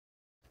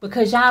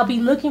Because y'all be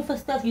looking for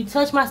stuff. You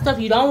touch my stuff,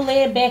 you don't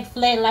lay it back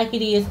flat like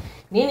it is.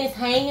 Then it's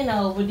hanging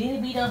over. Then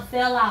it be done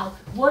fell out.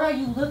 What are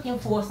you looking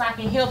for so I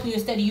can help you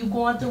instead of you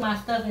going through my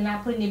stuff and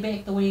not putting it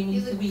back the way it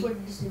needs to be? You looking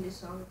for the Descendants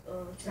song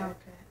soundtrack.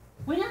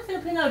 We're not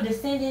finna put no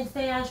Descendants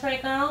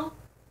soundtrack on.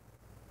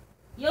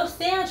 Your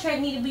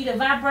soundtrack need to be the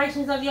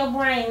vibrations of your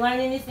brain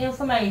learning this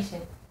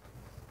information.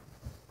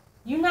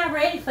 You're not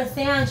ready for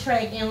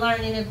soundtrack and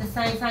learning at the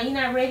same time. You're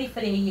not ready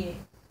for that yet.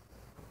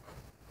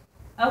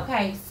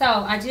 Okay, so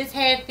I just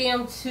had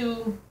them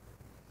to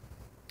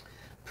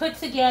put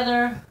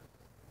together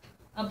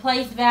a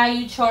place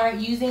value chart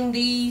using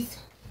these.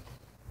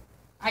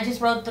 I just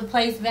wrote the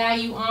place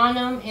value on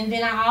them, and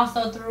then I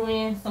also threw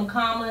in some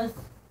commas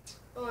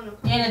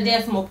and a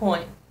decimal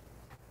point.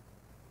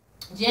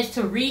 Just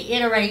to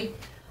reiterate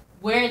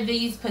where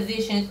these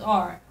positions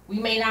are. We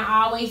may not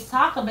always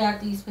talk about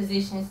these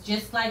positions,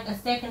 just like a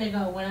second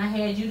ago when I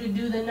had you to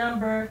do the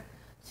number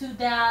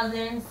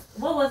 2000.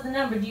 What was the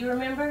number? Do you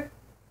remember?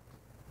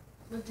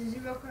 With the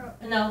zero curl?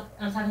 No,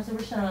 I'm talking to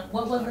Rashawn.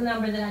 What was the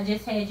number that I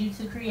just had you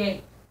to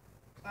create?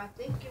 I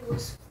think it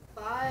was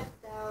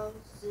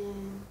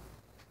 5,000.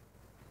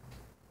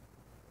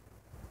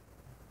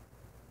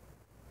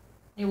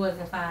 It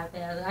wasn't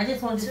 5,000. I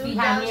just wanted to see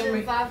how memory.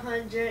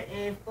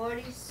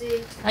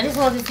 2,546. I just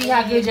wanted to see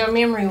how good your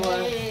memory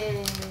was.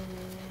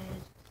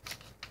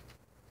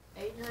 And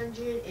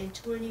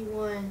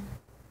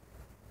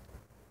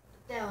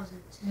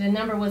 821,000. The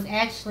number was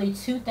actually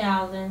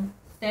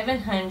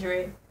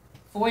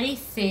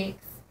 2,746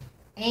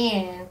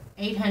 and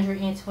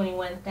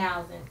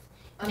 821,000.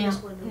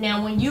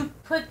 Now, when you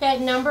put that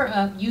number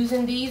up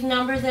using these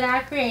numbers that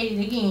I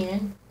created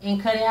again and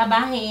cut it out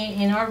by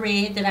hand and are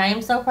red that I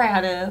am so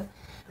proud of,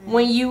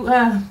 when you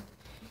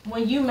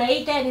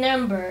made that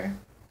number,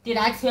 did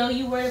I tell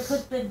you where to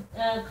put the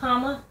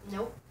comma?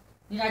 Nope.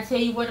 Did I tell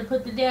you where to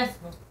put the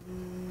decimal?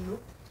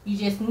 Nope. You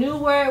just knew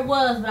where it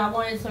was, but I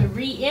wanted to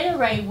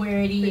reiterate where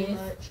it is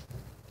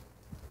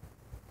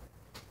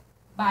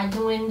by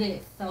doing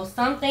this. So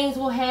some things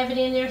will have it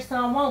in there,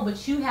 some won't,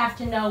 but you have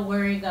to know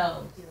where it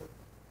goes.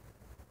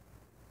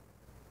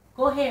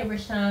 Go ahead,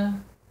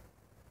 Rashawn.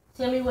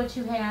 Tell me what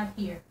you have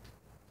here.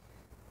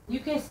 You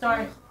can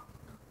start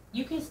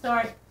in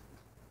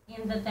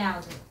the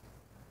thousands.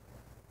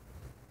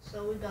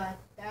 So we got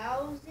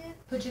 1,000.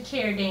 Put your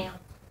chair down.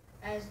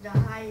 As the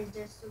highest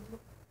decimal.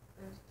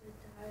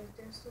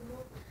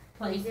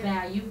 Place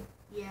value.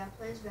 Yeah,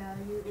 place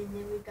value. And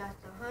then we got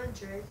the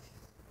hundredths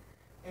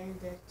and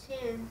the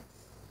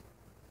tenths.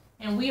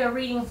 And we are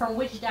reading from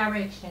which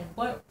direction?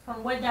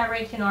 From what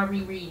direction are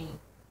we reading?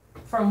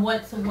 From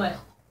what to what?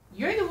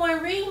 You're the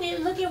one reading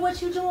it. Look at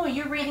what you're doing.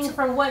 You're reading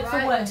from what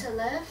to what? Right to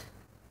left?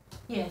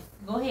 Yes,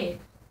 go ahead.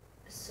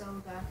 So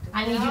we got the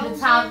I need you to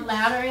talk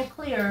louder and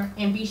clearer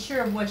and be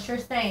sure of what you're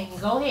saying.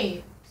 Go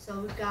ahead. So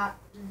we got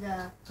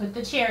the... Put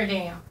the chair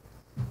down.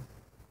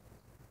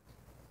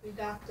 We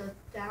got the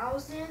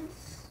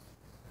thousandths,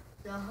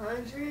 the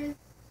hundredths,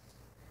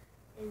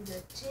 and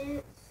the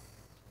tenths.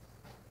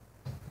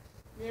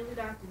 Then we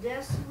got the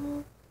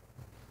decimal,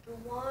 the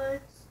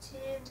ones,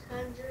 tens,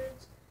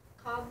 hundreds,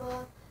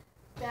 comma,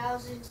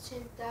 thousands,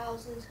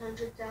 10,000s,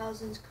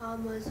 100,000s,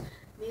 commas,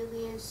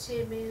 millions,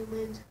 10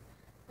 millions,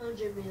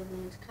 100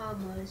 millions,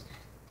 commas,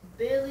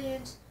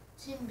 billions,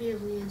 10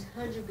 billions,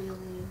 100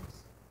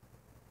 billions.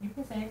 You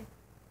can say it.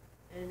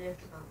 And an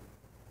extra comma.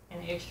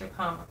 An extra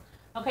comma.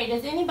 Okay,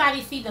 does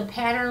anybody see the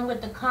pattern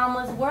with the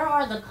commas? Where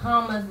are the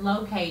commas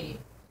located?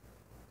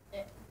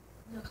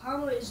 The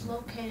comma is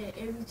located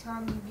every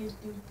time you get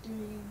through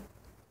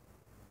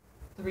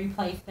three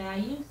place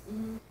values?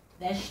 Mm-hmm.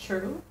 That's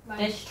true.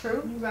 That's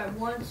true. You write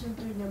 1, 2,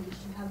 3 numbers,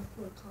 you have to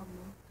put a comma.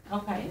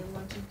 Okay. And then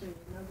 1, 2, 3,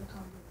 another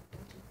comma.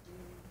 1, 2,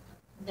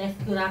 3. That's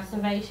a good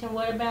observation.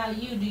 What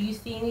about you? Do you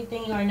see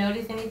anything or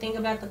notice anything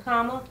about the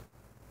comma?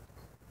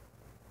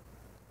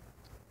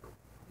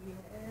 Yes.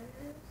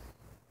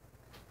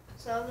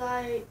 So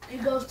like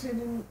it goes to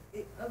the.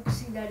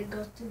 See that it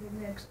goes to the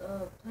next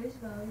place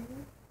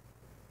value.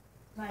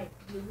 Like.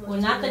 Well,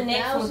 not the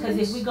next one, because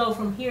if we go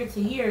from here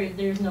to here,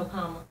 there's no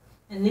comma.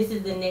 And this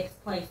is the next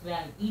place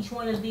value. Each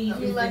one of these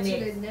is like the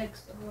next. To the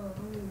next, I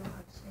don't even know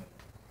how to say it.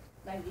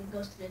 Like it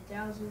goes to the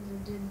thousands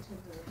and then to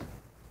the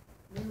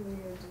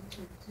millions and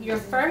to your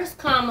the first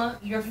comma.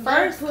 Your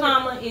first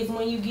comma is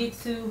when you get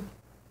to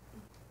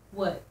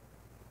what?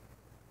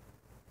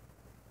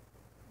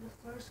 The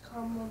first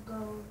comma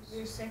goes.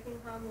 Your second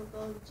comma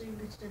goes until you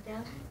get to the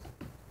thousands.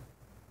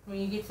 When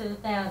you get to the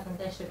thousands,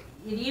 that's your.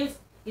 It is.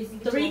 It's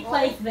 3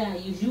 place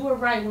values. You were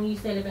right when you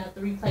said about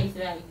 3 place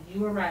values. You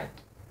were right.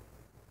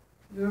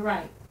 You're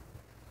right.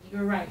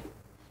 You're right.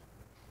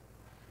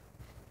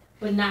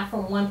 But not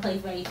from one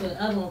place value to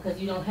the other one, because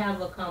you don't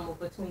have a comma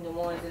between the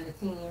ones and the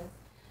tens.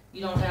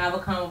 You don't have a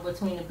comma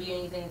between the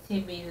billions and the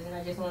 10 billions, and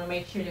I just want to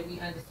make sure that we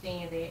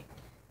understand that.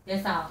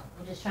 That's all.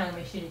 I'm just trying to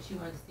make sure that you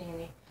understand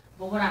that.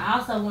 But what I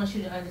also want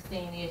you to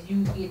understand is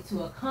you get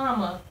to a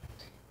comma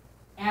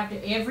after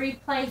every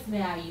place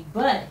value.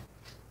 But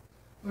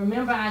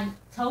remember, I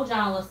told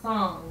y'all a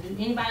song. Do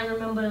anybody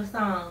remember the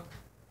song?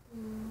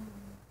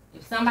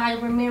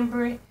 somebody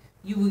remember it,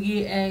 you will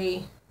get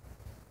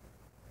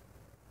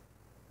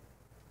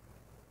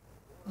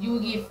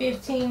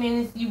 15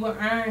 minutes. You will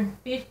earn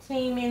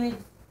 15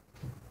 minutes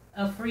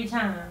of free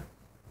time.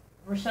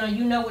 Rashawn,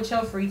 you know what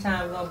your free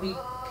time is gonna be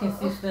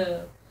consist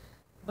of.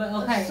 But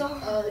okay.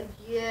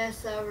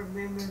 Yes, I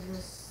remember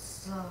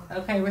this song.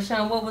 Okay,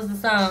 Rashawn, what was the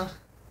song?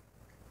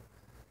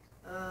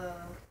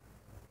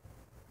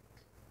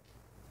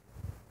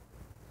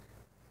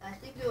 I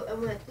think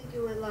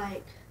it was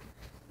like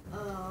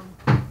I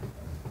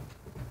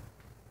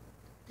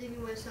think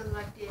it was something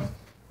like this.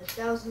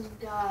 1,000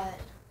 got.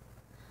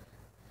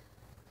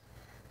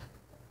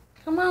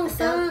 Come on,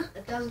 son.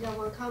 1,000 got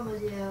 1 comma,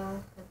 yeah.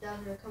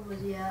 1,000 got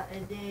commas, yeah.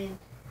 And then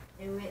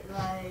it went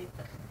like,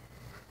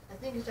 I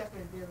think it's after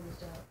a billion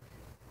stuff.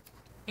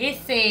 It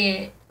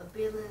said. A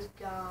billion's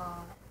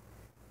got.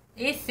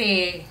 It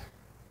said.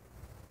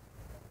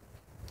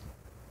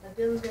 A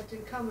billion's got 3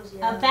 commas,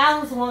 yeah.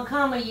 1,000's 1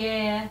 comma,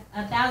 yeah.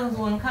 1,000's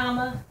 1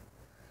 comma.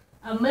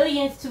 A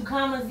million's 2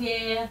 commas,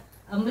 yeah.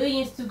 A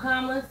million's 2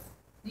 commas.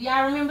 Do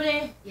y'all remember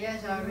that?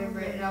 Yes, I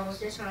remember it, and I was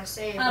just trying to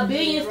say it. A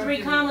billion's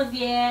 3 commas,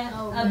 yeah.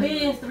 A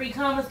billion's 3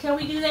 commas. Can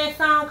we do that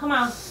song? Come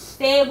on,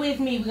 say it with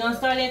me. We're gonna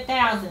start at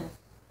thousands.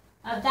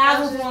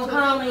 1,000's 1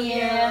 comma,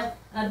 yeah.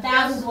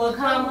 1,000's 1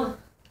 comma.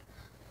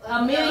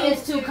 A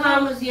million's 2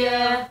 commas,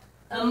 yeah.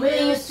 A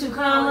million's 2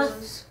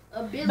 commas.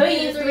 A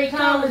billion's 3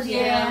 commas,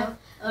 yeah.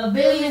 A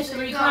billion's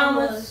 3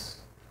 commas.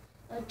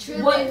 A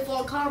trillion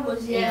 4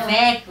 commas, yeah.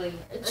 Exactly.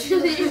 A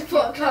trillion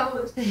 4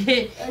 commas.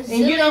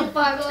 And you don't.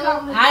 5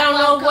 commas. I don't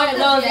know what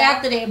goes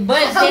after that,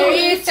 but there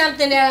is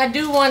something that I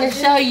do want to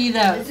show you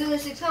though. A trillion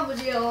 6 commas,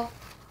 yeah.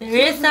 There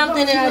is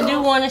something that I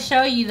do want to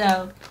show you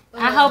though.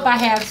 I hope I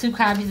have 2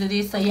 copies of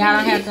this so y'all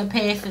don't have to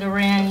pass it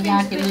around and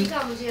y'all can look.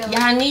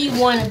 Y'all need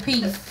 1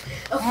 apiece.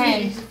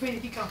 Hey.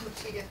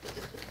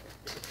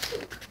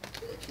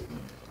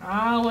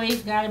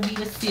 Always gotta be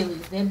the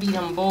sillies. That be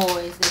them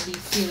boys that be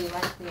silly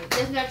like that.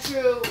 That's not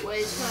true. Well,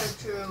 it's kind of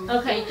true.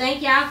 Okay,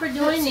 thank y'all for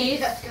doing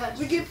this.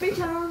 We get free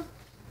time.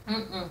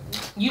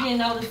 You didn't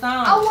know the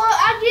song.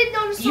 I did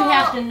know the song. You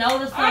have to know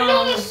the song. I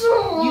know the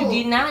song. You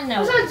did not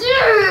know. Yes, I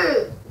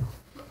did.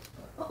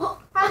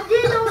 I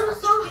did know the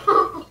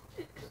song.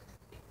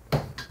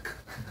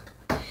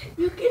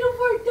 You get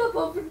worked up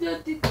over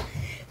nothing.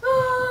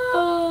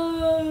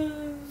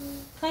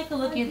 Take a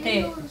look at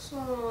that.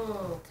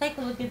 Take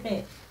a look at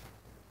that.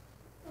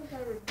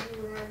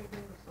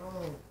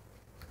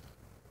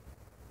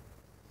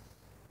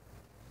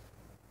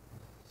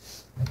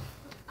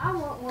 I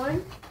want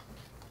one.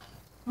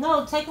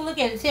 No, take a look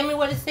at it. Tell me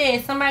what it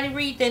says. Somebody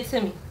read that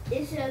to me.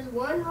 It says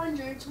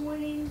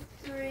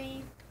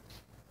 123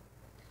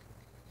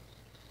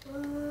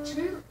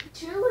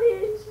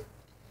 trillions.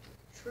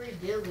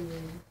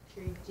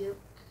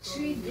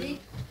 Trillions.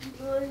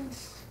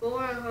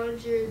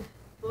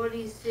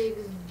 446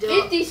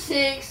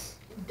 56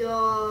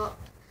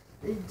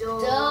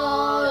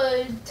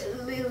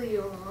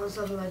 Lillion or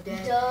something like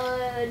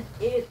that.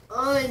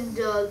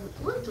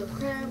 What the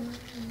crap?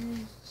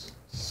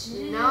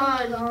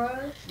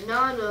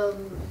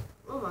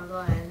 Oh my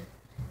god.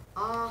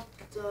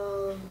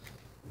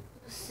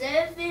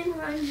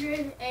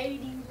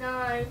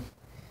 789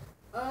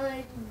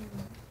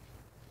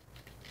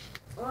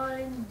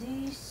 on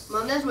this.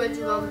 Mom, that's way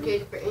too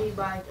complicated for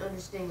anybody to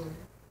understand.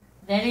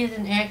 That is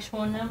an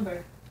actual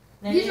number.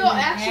 These are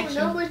actual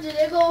numbers. Did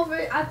they go over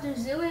it after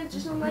zillions or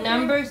something like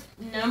that?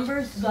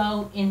 Numbers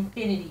go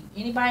infinity.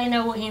 Anybody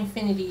know what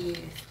infinity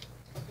is?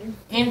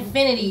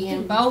 Infinity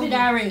in both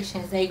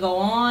directions. They go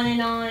on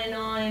and on and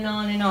on and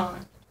on and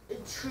on.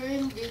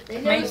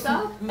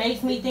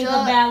 Makes me think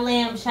about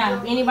lamb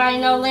chop. Anybody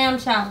know lamb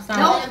chop song?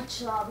 No. Lamb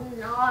chop.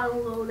 No, I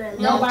don't know that.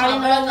 Nobody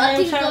know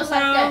lamb chop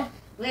song?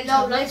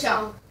 No, lamb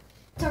chop.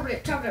 Chop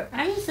it.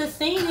 I used to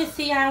sing this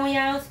to y'all when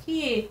y'all was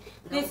kids.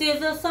 This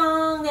is a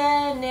song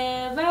that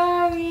never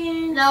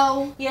ends.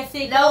 No. Yes,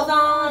 it goes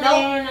on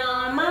and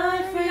on,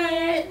 my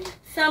friend.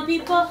 Some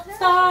people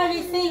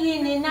started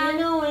singing it not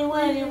knowing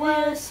what it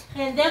was,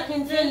 and they'll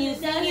continue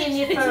singing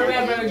it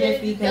forever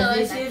just because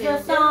this is a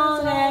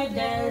song that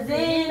doesn't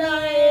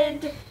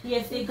end.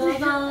 Yes, it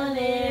goes on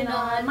and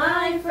on,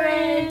 my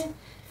friend.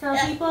 Some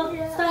people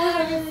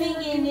started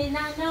singing it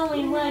not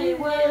knowing what it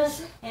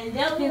was, and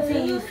they'll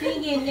continue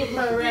singing it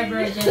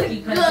forever just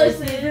because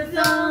this is a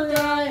song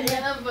that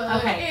never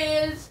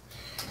ends.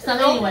 So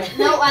anyway.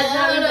 No, I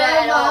don't know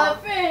that at all.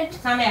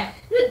 Time out.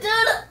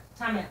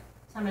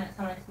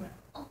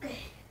 Okay.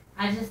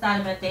 I just thought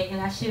about that, and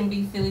I shouldn't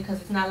be silly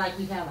because it's not like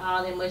we have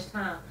all that much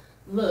time.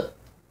 Look,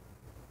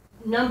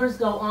 numbers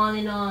go on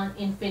and on,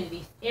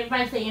 infinity.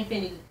 Everybody say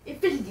infinity.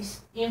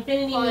 Infinities.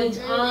 Infinity means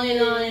on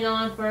and on and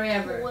on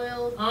forever.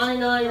 On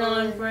and on and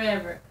on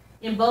forever.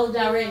 In both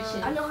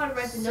directions. I know how to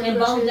write the numbers. In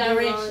both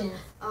directions.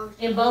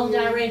 In both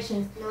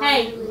directions.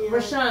 Hey,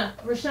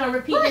 Rashawn,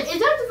 repeat what? this. Is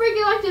that the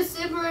freaking like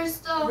December and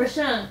stuff?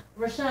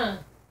 Rashawn.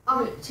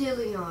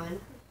 Octillion.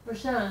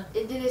 Rashawn.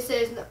 And then it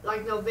says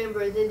like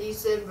November and then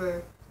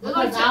December.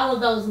 Because all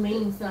of those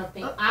mean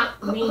something.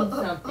 Means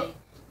something.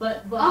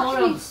 But hold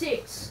on.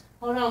 6.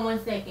 Hold on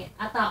 1 second.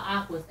 I thought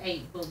Ak was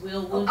 8, but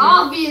we'll just...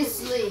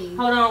 Obviously.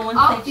 Hold on 1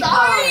 I'm second.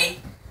 sorry.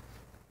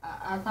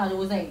 I thought it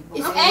was 8.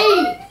 It's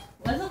 8.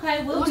 That's okay.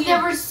 It was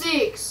never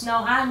 6. No,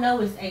 I know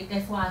it's 8.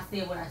 That's why I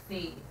said what I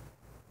said.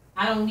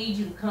 I don't need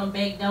you to come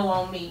back though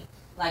on me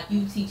like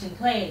you teaching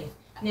class.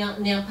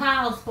 Now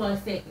pause for a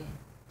second.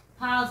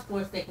 Pause for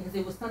a second, because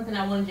it was something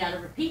I wanted y'all to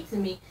repeat to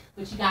me,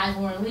 but you guys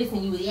weren't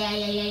listening. You was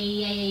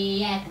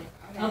yeah.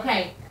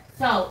 Okay,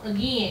 so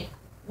again,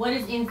 what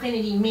does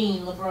infinity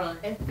mean,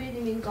 LeBron? Infinity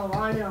means go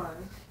on and on.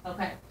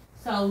 Okay,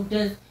 so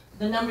does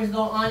the numbers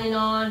go on and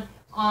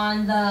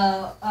on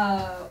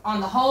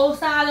the whole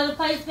side of the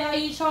place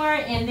value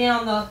chart, and then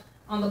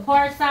on the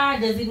part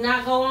side, does it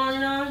not go on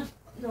and on?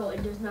 No,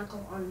 it does not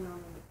go on and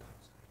on.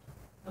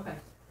 Okay,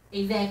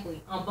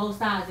 exactly. On both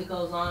sides, it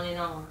goes on and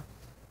on.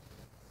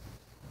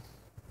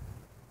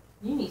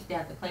 You need to stay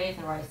out the class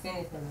and write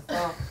sentences and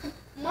stuff.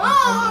 No!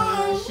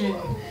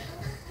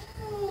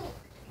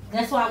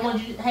 That's why I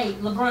want you to, hey,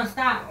 LeBron,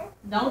 stop.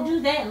 Don't do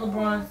that,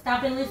 LeBron.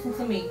 Stop and listen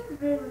to me.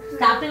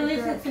 Stop and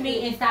listen to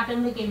me and stop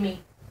and look at me.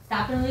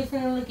 Stop and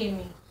listen and look at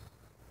me.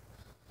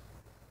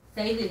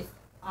 Say this.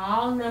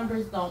 All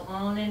numbers go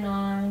on and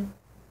on.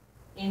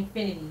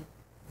 Infinity.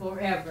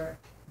 Forever.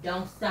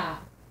 Don't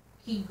stop.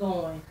 Keep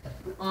going.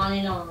 On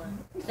and on.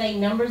 Say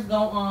numbers go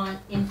on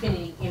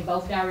infinity in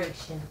both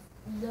directions.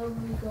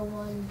 Numbers go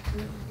on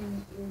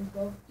infinity in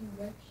both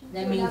directions.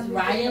 That means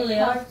right and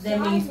left. That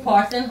means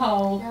parts and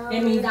whole.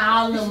 That means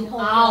all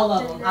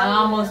of them. I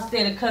almost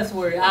said a cuss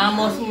word. I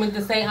almost meant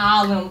to say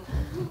all of them.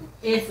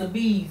 It's a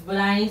bees, but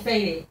I ain't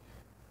say that.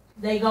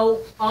 They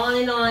go on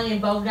and on in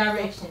both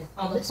directions.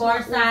 On the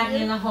part side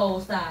and the whole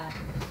side.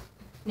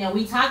 Now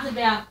we talked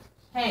about,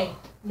 hey,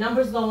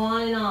 numbers go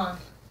on and on.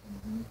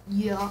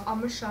 Yeah,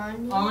 I'm a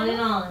shiny. On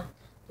and on.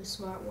 The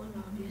smart one,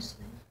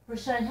 obviously.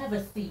 Rashawn, have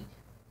a seat.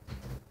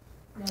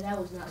 No, that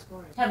was not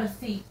smart. Have a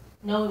seat.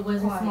 No, it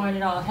wasn't smart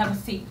at all. Have a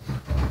seat.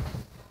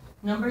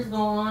 Numbers go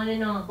on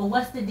and on. But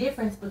what's the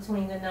difference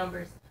between the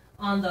numbers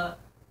on the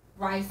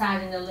right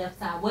side and the left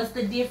side? What's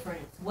the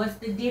difference? What's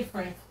the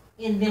difference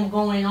in them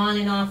going on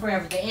and on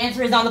forever? The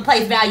answer is on the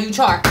place value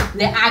chart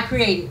that I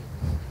created.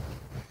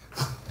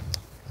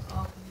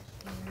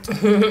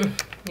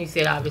 You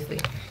said obviously.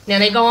 Now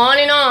they go on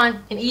and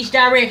on in each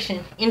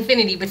direction.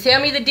 Infinity. But tell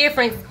me the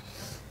difference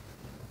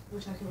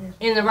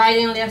in the right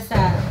and left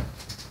side.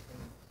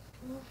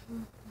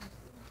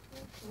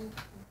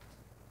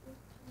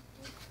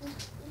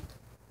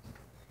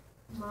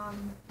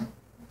 Mom.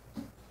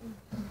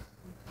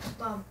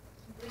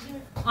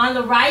 On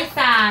the right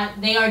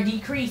side, they are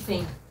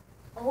decreasing.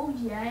 Oh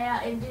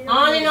yeah, and then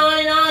On and on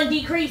and on,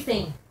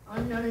 decreasing. On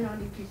and on and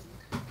on increasing.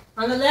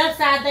 On the left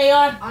side, they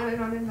are On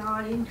and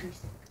on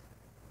increasing.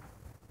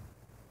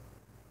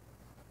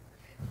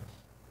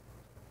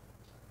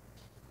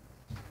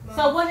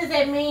 So what does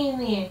that mean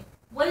then?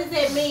 What does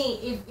that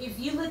mean if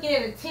you looking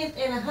at a tenth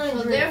and a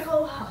hundredth? So there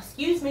go.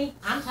 Excuse me,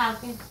 I'm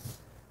talking.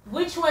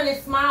 Which one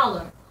is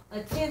smaller,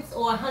 a tenth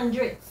or a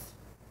hundredth?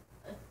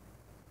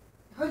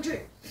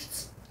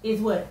 Hundredths. Is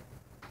what?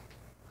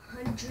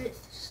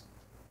 Hundredths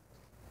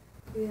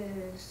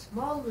is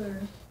smaller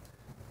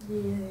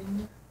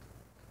than.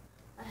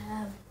 I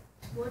have.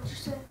 What'd you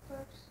say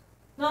first?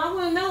 No, I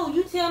want to know.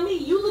 You tell me.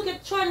 You look at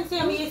the chart and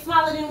tell me it's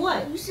smaller than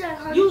what? You said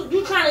hundreds.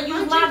 You trying to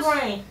use my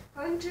brain.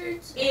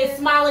 Hundreds. It's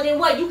smaller than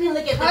what? You can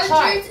look at the chart.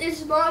 Hundreds is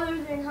smaller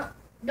than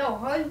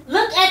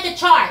Look at the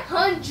chart.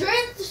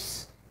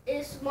 Hundredths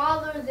is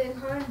smaller than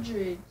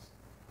hundreds.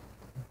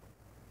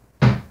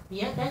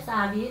 Yeah, that's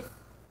obvious.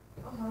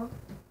 I'm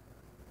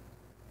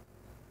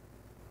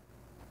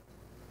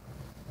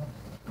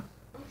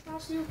trying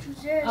to see what you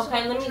said.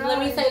 Okay, let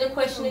me say the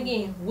question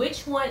again.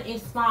 Which one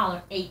is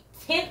smaller, a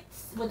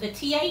tenth with a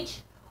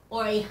th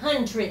or a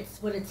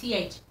hundredth with a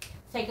th?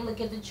 Take a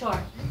look at the chart.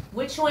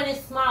 Which one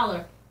is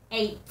smaller,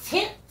 a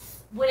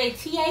tenth with a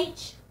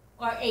th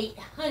or a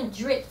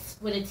hundredth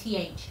with a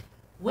th?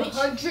 Which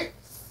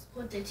hundredths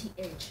with a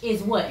th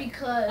is what?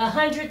 Because a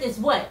hundredth is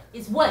what?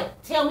 Is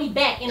what? Tell me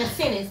back in a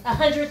sentence. A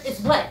hundredth is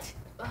what?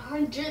 A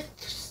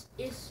hundredth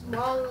is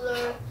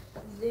smaller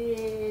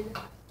than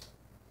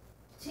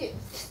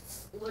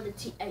tenths with a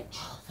th.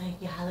 Oh,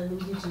 thank you.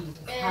 Hallelujah, Jesus.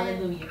 And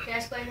Hallelujah. Can I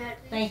explain that?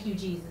 Please? Thank you,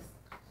 Jesus.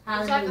 It's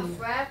Hallelujah. like a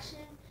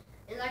fraction,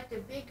 and like the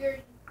bigger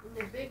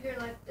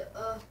like the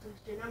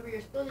number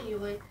you're splitting it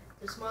with,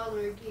 the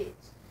smaller it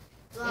gets.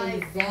 Like,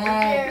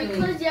 exactly.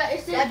 Because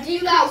it says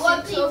you got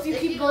one piece, so if you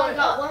keep going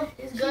up,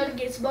 it's gonna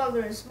get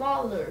smaller and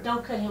smaller.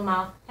 Don't cut him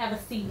off. Have a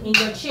seat in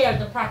your chair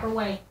the proper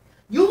way.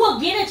 You will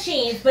get a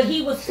chance, but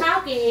he was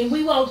talking, and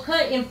we won't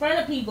cut in front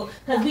of people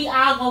because we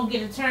all gonna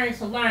get a turn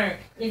to learn.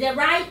 Is that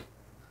right?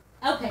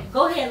 Okay,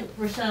 go ahead,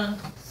 Rashawn.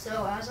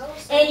 So as I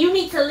was saying, And you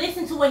need to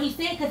listen to what he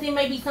said because it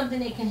may be something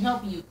that can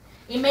help you.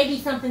 It may be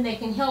something that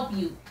can help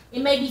you.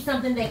 It may be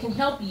something that can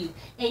help you.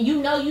 And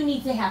you know you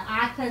need to have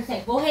eye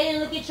contact. Go ahead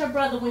and look at your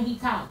brother when he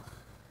talks.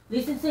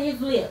 Listen to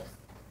his lips.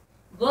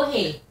 Go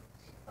ahead.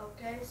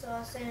 Okay, so I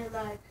was saying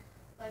like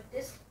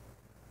this,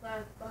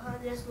 like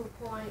behind decimal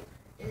point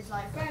is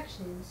like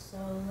fractions. So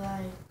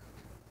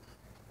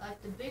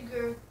like the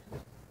bigger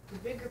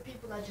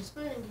people that you're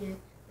splitting it,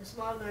 the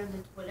smaller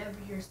that whatever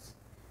you're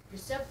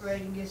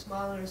separating gets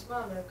smaller and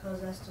smaller,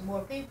 because that's the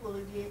more people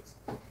it gets.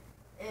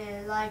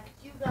 And like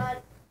you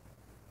got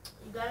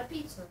a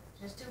pizza,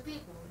 just 2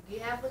 people, you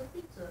get half of the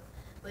pizza.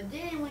 But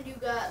then when you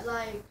got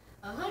like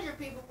 100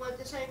 people want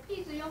the same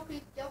pizza, your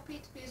pizza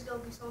is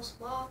gonna be so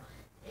small,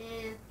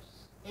 and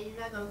you're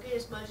not gonna get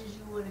as much as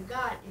you would have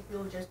got if it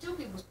was just 2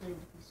 people splitting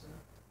the pizza.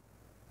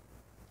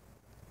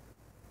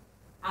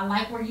 I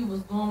like where you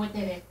was going with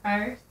it at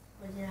first.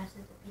 But then I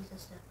said the pizza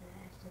stuff and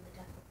I accidentally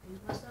got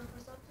confused myself or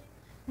something.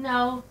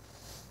 No,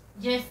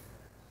 just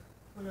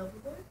Went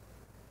overboard.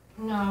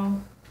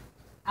 no.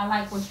 I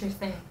like what you're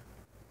saying.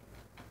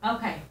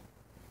 Okay,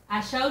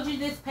 I showed you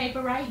this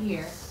paper right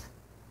here,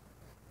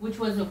 which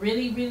was a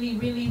really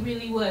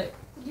what?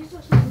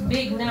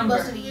 Big number.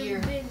 Bust of the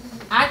year.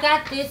 I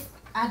got this.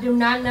 I do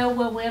not know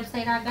what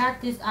website I got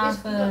this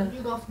off of.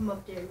 You go from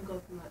up there. You go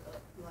from like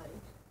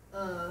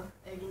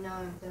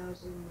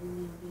 89,000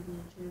 million,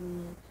 billion,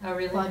 trillion, Oh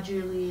really?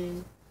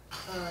 quadrillion,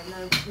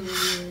 9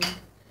 trillion,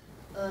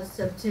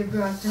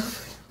 September, October,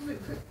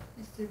 November,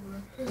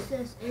 December. It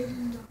says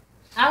 89.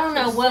 I don't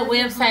know what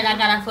website I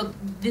got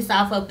this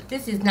off of, but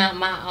this is not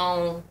my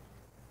own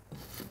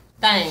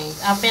thing.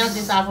 I found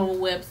this off of a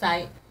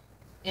website,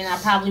 and I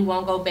probably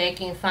won't go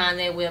back and find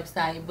that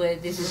website,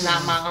 but this is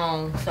not my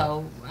own,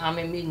 so I'm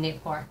admitting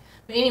that part.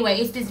 But anyway,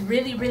 it's this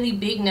really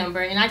big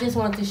number, and I just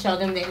wanted to show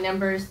them that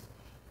numbers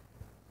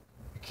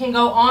can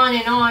go on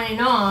and on and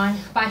on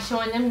by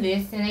showing them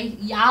this, and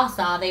y'all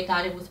saw, they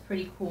thought it was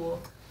pretty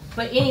cool.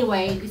 But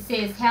anyway, it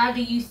says, how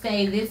do you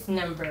say this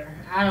number?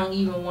 I don't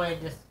even want to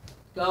just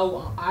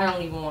go, I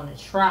don't even want to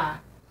try.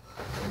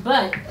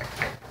 But,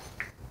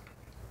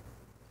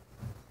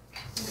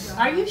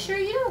 are you sure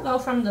you don't go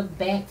from the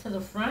back to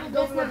the front?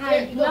 That's not how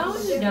you, no,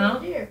 you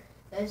don't.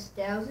 That's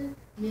 1,000,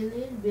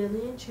 million,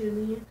 billion,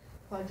 trillion,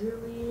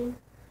 quadrillion.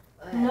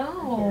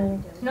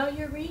 No,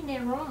 you're reading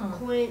it wrong.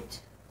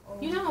 Quint.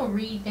 You don't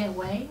read that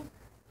way.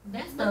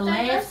 That's the But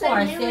last that's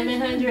part,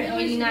 millions and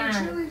billions and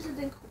 789. trillions and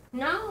then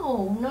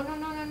No.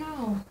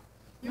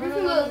 You read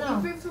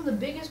from the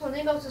biggest one,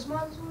 then go to the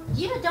smallest one?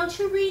 Yeah, don't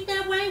you read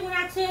that way when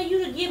I tell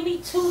you to give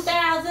me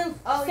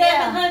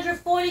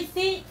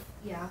 2,746?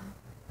 Yeah.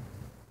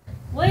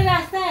 What did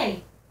I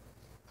say?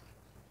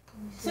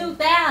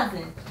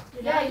 2,000.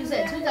 Yeah, you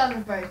said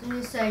 2,000 first. And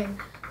you say,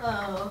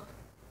 No,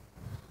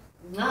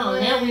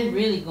 now we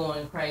really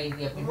going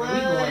crazy up in here. We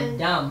going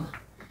dumb.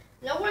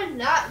 No, we're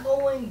not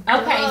going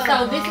Okay, so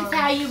dumb. this is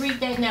how you read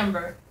that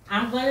number.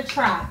 I'm going to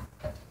try.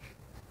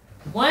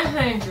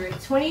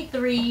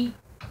 123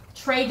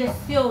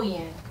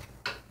 tridecillion.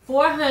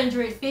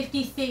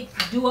 456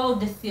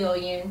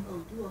 duodecillion.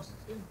 Oh,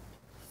 duodecillion.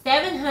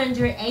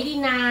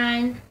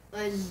 789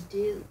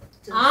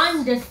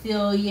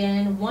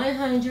 undecillion.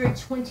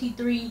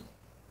 123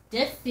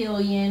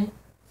 decillion.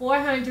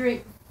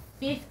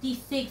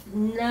 456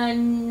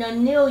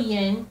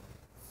 nonillion.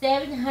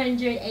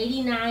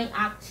 789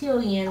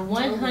 octillion.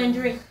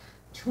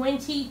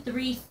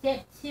 123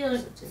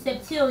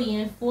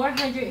 septillion.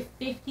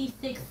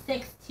 456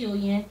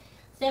 sextillion.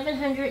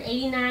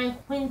 789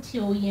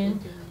 quintillion.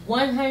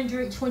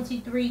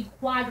 123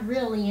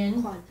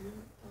 quadrillion.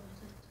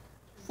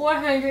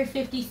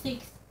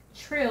 456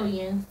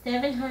 trillion.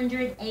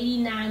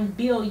 789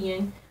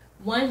 billion.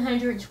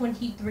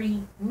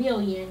 123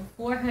 million.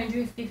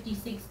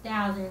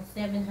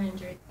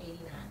 456,789.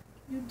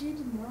 You did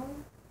it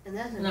wrong. And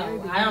that's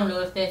No, I don't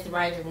know if that's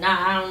right or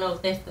not. I don't know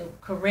if that's the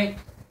correct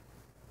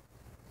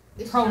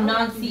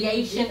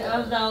pronunciation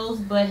of those,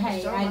 but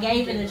hey, I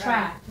gave it a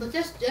try. But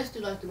just do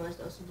like the most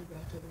of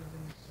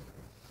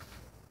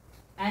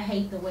I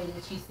hate the way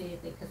that you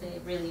said that because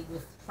it really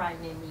was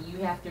frightening me. You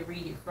have to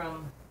read it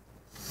from,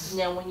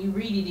 now when you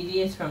read it, it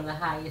is from the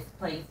highest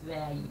place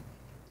value.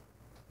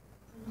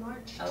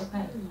 March.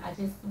 Okay, I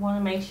just want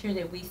to make sure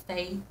that we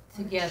stay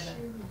together.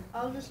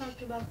 I was just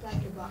talking about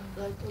like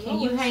the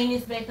Can you hang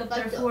this back up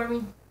there for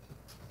me?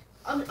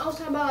 I was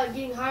talking about like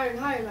getting higher and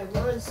higher, like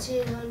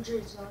 1s, 10,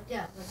 100s, like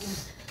that. Like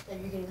that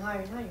you're getting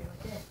higher and higher,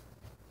 like that.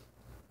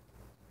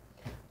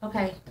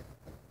 Okay.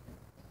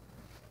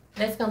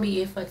 That's going to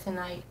be it for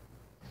tonight.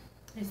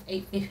 It's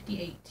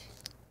 8:58.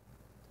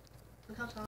 Look how tall.